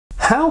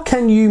How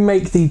can you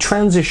make the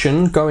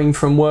transition going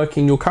from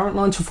working your current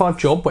 9-to-5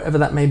 job, whatever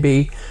that may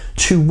be,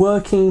 to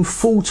working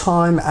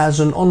full-time as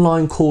an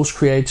online course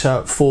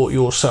creator for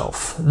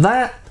yourself?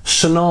 That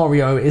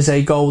scenario is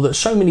a goal that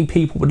so many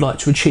people would like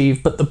to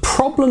achieve, but the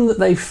problem that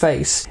they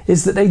face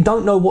is that they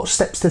don't know what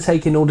steps to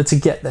take in order to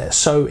get there.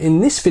 So in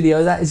this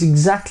video, that is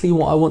exactly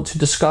what I want to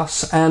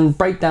discuss and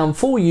break down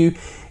for you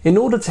in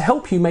order to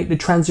help you make the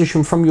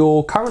transition from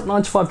your current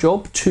 9-to-5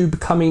 job to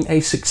becoming a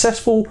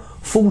successful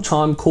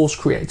full-time course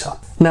creator.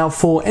 Now,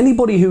 for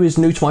anybody who is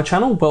new to my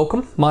channel,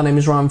 welcome. My name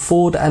is Ryan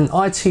Ford and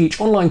I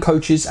teach online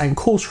coaches and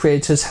course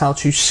creators how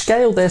to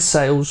scale their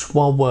sales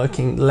while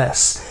working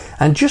less.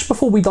 And just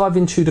before we dive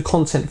into the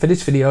content for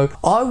this video,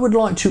 I would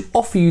like to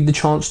offer you the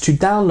chance to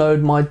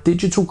download my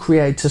Digital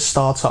Creator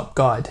Startup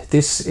Guide.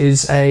 This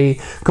is a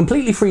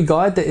completely free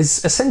guide that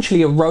is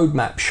essentially a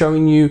roadmap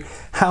showing you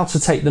how to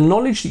take the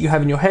knowledge that you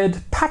have in your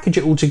head, package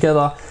it all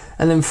together,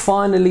 and then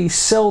finally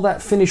sell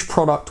that finished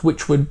product,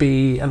 which would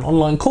be an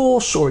online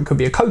course, or it could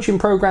be a coaching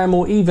program,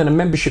 or even a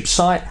membership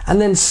site, and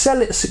then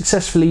sell it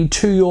successfully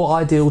to your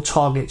ideal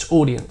target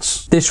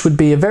audience. This would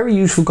be a very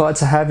useful guide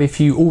to have if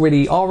you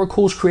already are a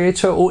course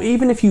creator, or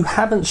even if you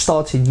haven't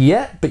started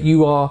yet, but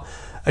you are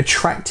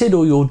attracted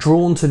or you're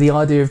drawn to the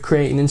idea of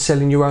creating and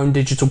selling your own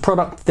digital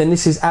product, then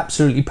this is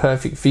absolutely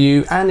perfect for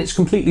you, and it's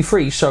completely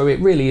free, so it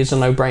really is a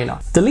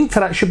no-brainer. The link for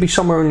that should be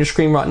somewhere on your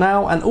screen right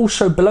now, and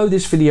also below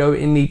this video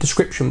in the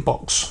description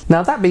box.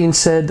 Now, that being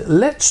said,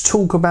 let's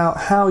talk about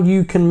how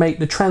you can make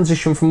the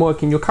transition from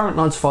working your current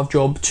 9-to-5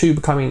 job to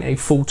becoming a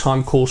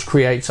full-time course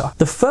creator.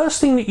 The first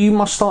thing that you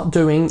must start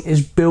doing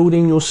is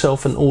building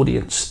yourself an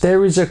audience.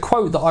 There is a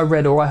quote that I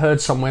read or I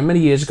heard somewhere many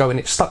years ago, and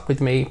it stuck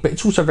with me, but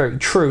it's also very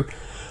true.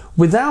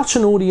 Without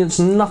an audience,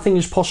 nothing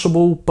is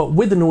possible, but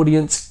with an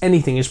audience,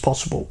 anything is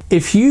possible.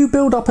 If you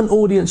build up an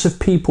audience of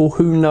people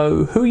who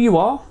know who you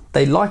are,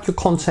 they like your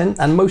content,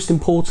 and most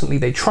importantly,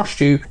 they trust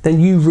you,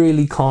 then you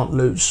really can't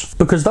lose.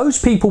 Because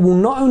those people will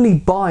not only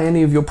buy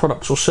any of your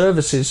products or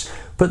services,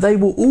 but they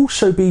will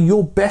also be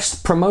your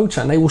best promoter,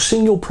 and they will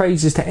sing your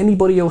praises to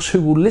anybody else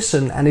who will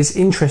listen and is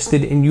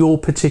interested in your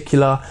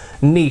particular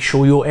niche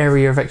or your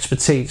area of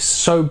expertise.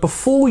 So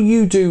before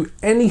you do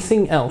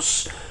anything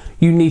else,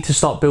 you need to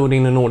start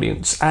building an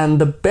audience.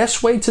 And the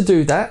best way to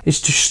do that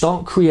is to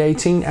start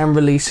creating and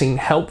releasing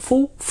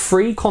helpful,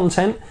 free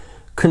content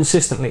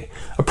consistently.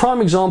 A prime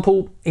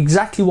example,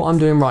 exactly what I'm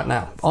doing right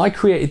now. I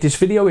created this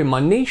video in my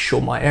niche or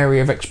my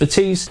area of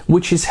expertise,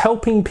 which is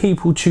helping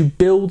people to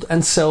build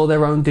and sell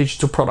their own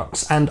digital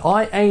products. And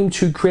I aim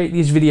to create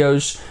these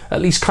videos,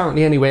 at least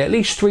currently anyway, at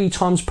least 3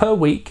 times per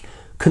week,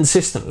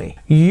 consistently.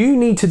 You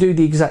need to do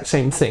the exact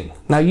same thing.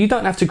 Now, you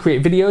don't have to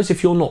create videos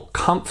if you're not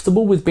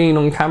comfortable with being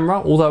on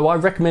camera, although I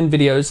recommend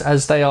videos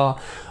as they are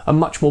a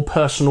much more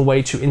personal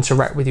way to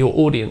interact with your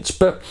audience.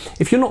 But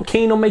if you're not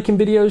keen on making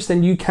videos,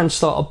 then you can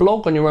start a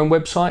blog on your own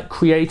website,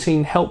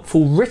 creating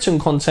helpful written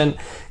content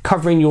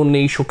covering your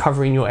niche or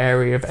covering your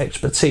area of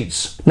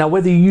expertise. Now,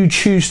 whether you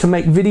choose to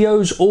make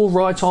videos or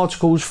write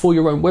articles for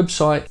your own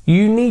website,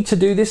 you need to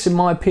do this, in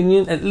my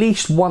opinion, at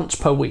least once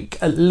per week,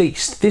 at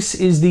least. This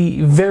is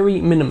the very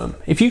minimum.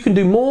 If you can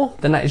do more,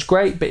 then that is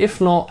great, but if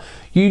not,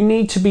 you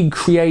need to be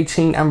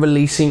creating and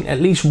releasing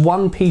at least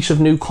one piece of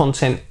new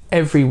content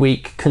every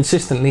week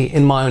consistently,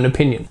 in my own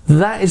opinion.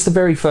 That is the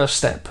very first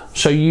step.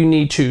 So you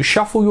need to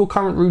shuffle your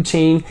current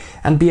routine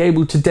and be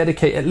able to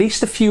dedicate at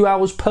least a few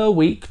hours per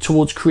week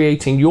towards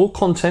creating your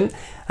content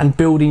and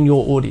building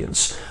your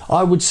audience.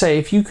 I would say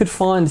if you could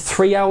find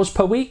 3 hours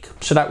per week,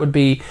 so that would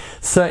be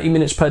 30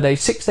 minutes per day,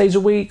 6 days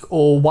a week,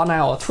 or 1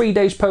 hour, 3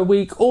 days per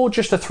week, or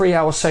just a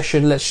 3-hour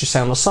session, let's just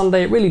say on a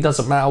Sunday, it really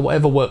doesn't matter,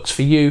 whatever works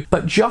for you.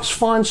 But just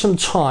find some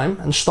time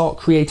and start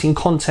creating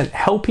content,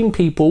 helping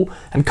people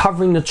and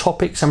covering the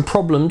topics and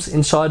problems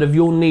inside of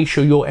your niche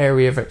or your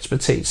area of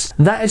expertise.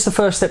 That is the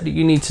first step that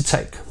you need to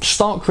take.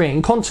 Start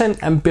creating content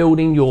and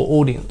building your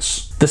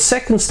audience. The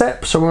second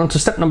step, so we're on to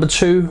step number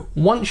 2,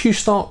 once you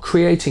start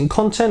creating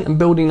content and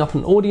building up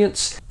an audience,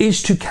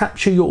 is to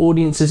capture your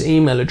audience's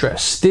email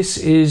address. This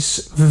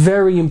is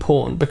very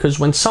important because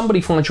when somebody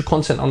finds your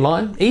content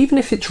online, even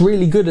if it's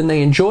really good and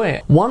they enjoy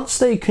it, once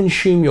they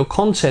consume your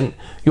content,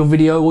 your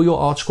video or your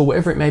article,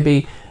 whatever it may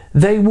be,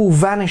 they will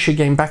vanish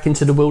again back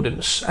into the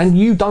wilderness, and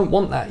you don't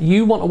want that.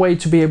 You want a way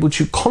to be able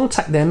to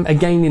contact them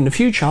again in the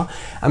future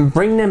and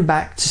bring them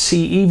back to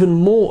see even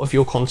more of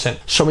your content.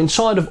 So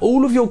inside of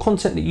all of your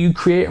content that you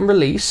create and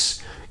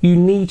release, you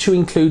need to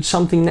include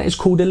something that is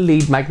called a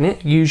lead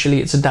magnet. Usually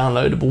it's a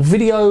downloadable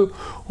video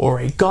or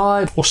a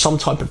guide or some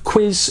type of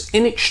quiz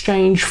in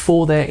exchange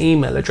for their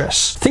email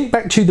address. Think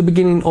back to the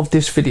beginning of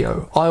this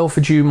video. I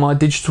offered you my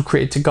Digital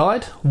Creator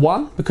Guide.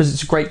 1, because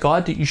it's a great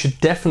guide that you should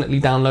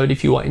definitely download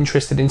if you are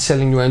interested in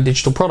selling your own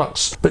digital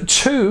products. But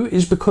 2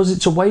 is because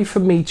it's a way for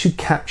me to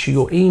capture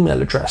your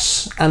email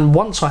address. And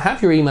once I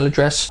have your email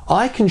address,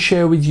 I can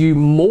share with you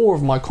more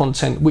of my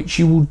content, which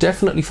you will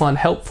definitely find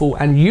helpful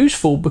and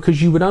useful,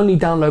 because you would only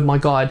download my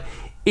guide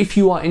if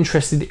you are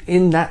interested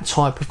in that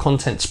type of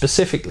content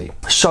specifically.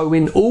 So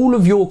in all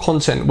of your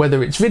content,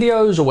 whether it's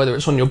videos or whether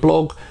it's on your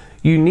blog,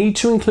 you need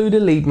to include a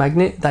lead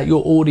magnet that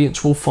your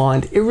audience will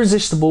find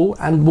irresistible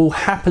and will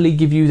happily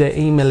give you their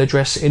email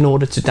address in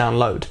order to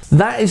download.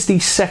 That is the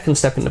second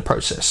step in the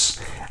process.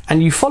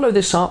 And you follow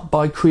this up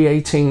by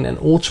creating an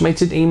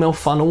automated email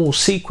funnel or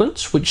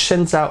sequence, which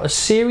sends out a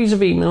series of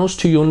emails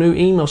to your new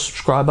email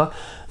subscriber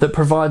that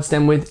provides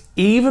them with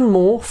even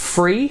more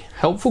free,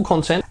 helpful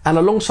content. And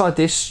alongside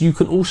this, you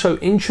can also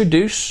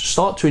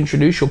start to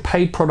introduce your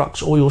paid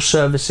products or your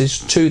services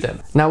to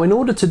them. Now, in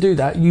order to do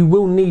that, you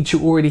will need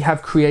to already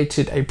have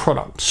created a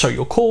product. So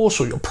your course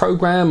or your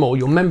program or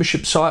your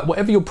membership site,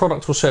 whatever your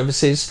product or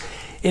service is,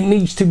 it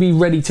needs to be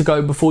ready to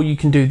go before you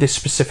can do this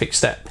specific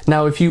step.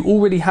 Now, if you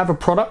already have a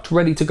product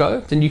ready to go,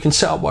 then you can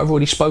set up what I've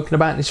already spoken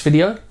about in this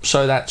video.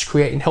 So that's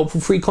creating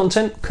helpful free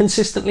content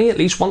consistently, at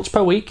least once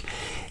per week,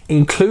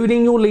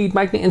 including your lead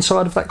magnet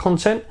inside of that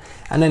content,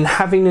 and then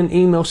having an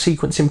email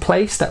sequence in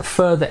place that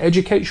further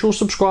educates your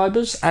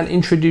subscribers and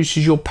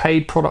introduces your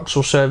paid products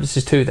or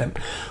services to them.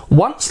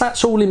 Once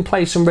that's all in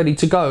place and ready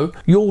to go,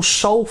 your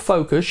sole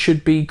focus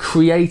should be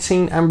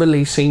creating and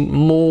releasing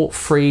more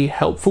free,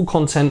 helpful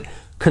content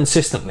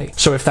consistently.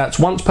 So if that's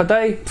once per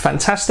day,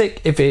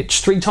 fantastic. If it's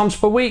 3 times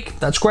per week,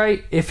 that's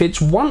great. If it's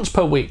once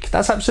per week,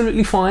 that's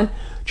absolutely fine.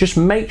 Just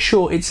make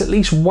sure it's at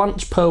least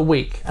once per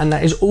week, and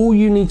that is all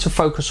you need to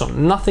focus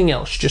on, nothing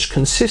else, just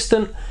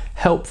consistent,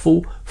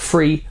 helpful,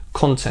 free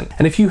content.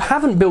 And if you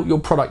haven't built your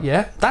product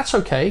yet, that's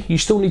okay. You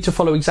still need to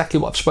follow exactly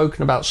what I've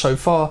spoken about so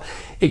far,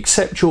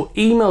 except your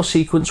email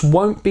sequence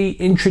won't be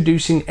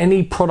introducing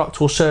any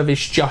product or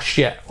service just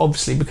yet,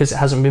 obviously, because it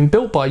hasn't been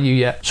built by you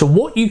yet. So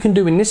what you can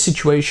do in this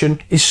situation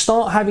is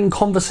start having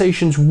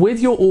conversations with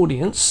your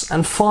audience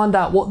and find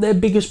out what their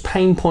biggest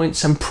pain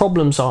points and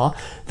problems are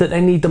that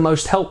they need the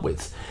most help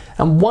with.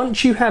 And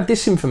once you have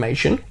this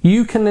information,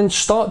 you can then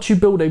start to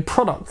build a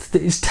product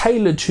that is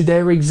tailored to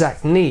their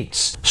exact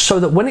needs, so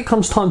that when it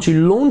comes time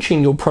to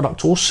launching your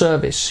product or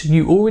service,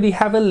 you already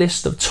have a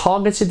list of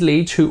targeted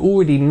leads who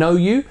already know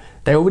you,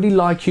 they already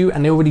like you,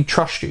 and they already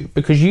trust you,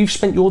 because you've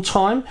spent your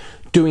time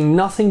doing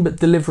nothing but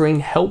delivering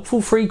helpful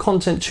free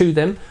content to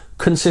them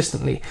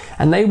consistently,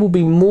 and they will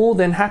be more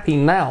than happy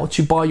now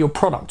to buy your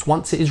product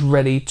once it is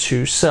ready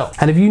to sell.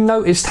 And have you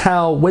noticed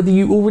how, whether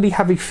you already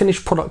have a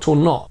finished product or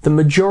not, the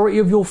majority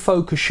of your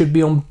focus should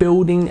be on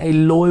building a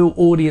loyal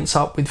audience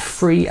up with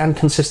free and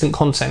consistent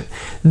content?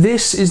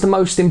 This is the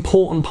most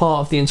important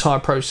part of the entire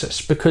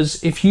process,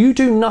 because if you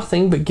do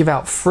nothing but give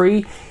out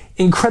free,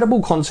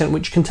 incredible content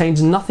which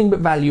contains nothing but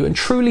value and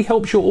truly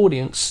helps your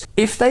audience,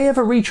 if they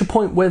ever reach a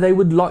point where they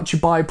would like to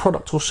buy a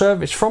product or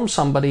service from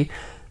somebody,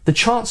 the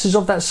chances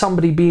of that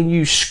somebody being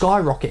you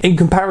skyrocket in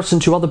comparison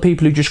to other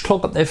people who just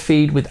clog up their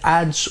feed with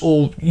ads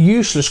or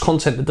useless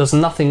content that does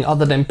nothing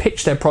other than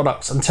pitch their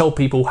products and tell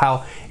people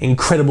how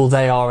incredible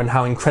they are and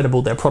how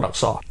incredible their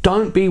products are.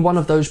 Don't be one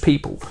of those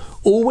people.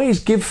 Always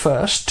give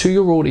first to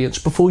your audience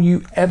before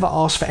you ever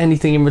ask for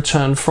anything in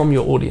return from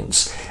your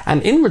audience.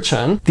 And in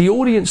return, the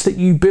audience that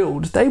you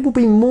build, they will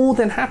be more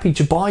than happy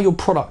to buy your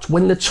product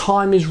when the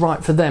time is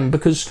right for them,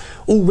 because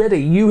already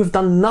you have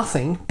done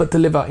nothing but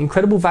deliver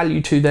incredible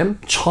value to them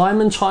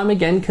time and time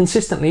again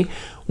consistently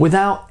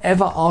without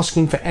ever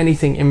asking for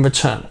anything in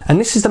return. And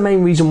this is the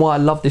main reason why I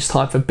love this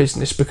type of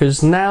business,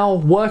 because now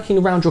working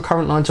around your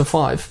current 9 to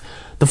 5,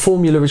 the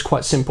formula is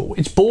quite simple.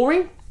 It's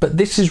boring, but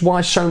this is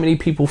why so many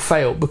people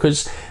fail,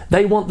 because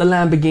they want the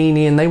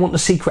Lamborghini and they want the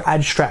secret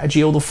ad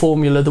strategy or the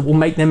formula that will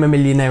make them a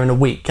millionaire in a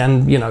week.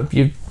 And you know,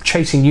 you're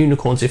chasing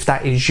unicorns if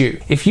that is you.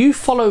 If you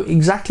follow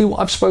exactly what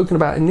I've spoken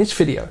about in this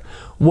video,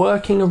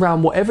 working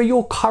around whatever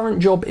your current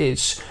job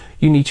is,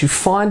 you need to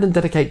find and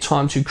dedicate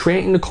time to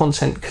creating the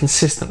content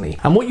consistently.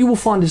 And what you will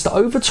find is that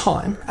over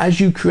time,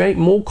 as you create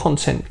more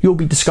content, you'll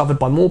be discovered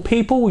by more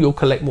people, you'll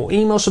collect more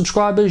email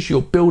subscribers,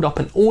 you'll build up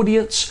an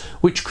audience,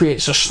 which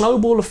creates a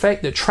snowball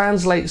effect that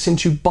translates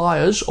into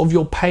buyers of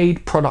your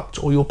paid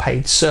product or your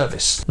paid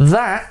service.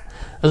 That,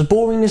 as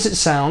boring as it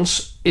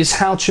sounds, is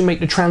how to make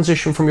the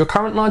transition from your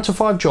current 9 to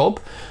 5 job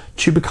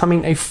to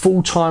becoming a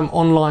full-time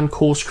online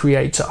course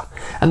creator.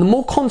 And the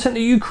more content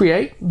that you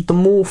create, the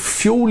more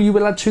fuel you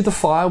will add to the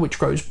fire, which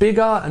grows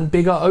bigger and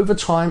bigger over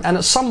time. And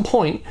at some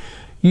point,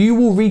 you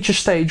will reach a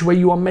stage where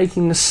you are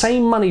making the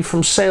same money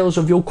from sales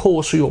of your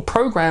course or your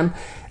program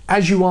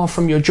as you are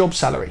from your job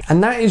salary.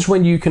 And that is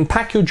when you can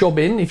pack your job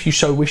in, if you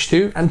so wish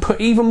to, and put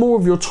even more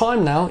of your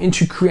time now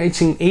into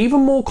creating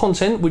even more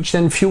content, which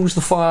then fuels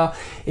the fire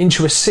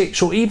into a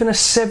 6 or even a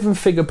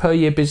 7-figure per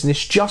year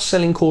business just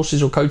selling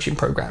courses or coaching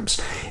programs.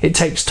 It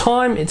takes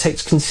time, it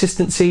takes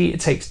consistency,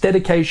 it takes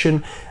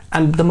dedication,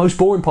 and the most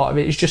boring part of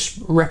it is just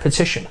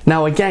repetition.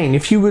 Now again,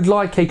 if you would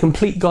like a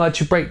complete guide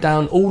to break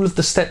down all of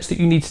the steps that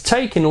you need to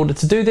take in order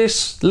to do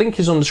this, link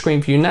is on the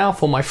screen for you now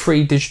for my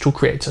free digital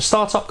creator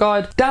startup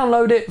guide.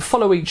 Download it,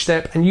 follow each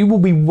step, and you will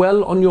be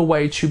well on your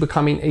way to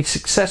becoming a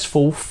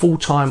successful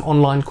full-time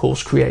online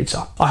course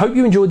creator. I hope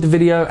you enjoyed the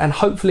video, and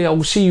hopefully I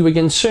will see you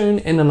again soon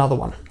in another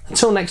one.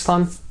 Until next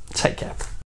time, take care.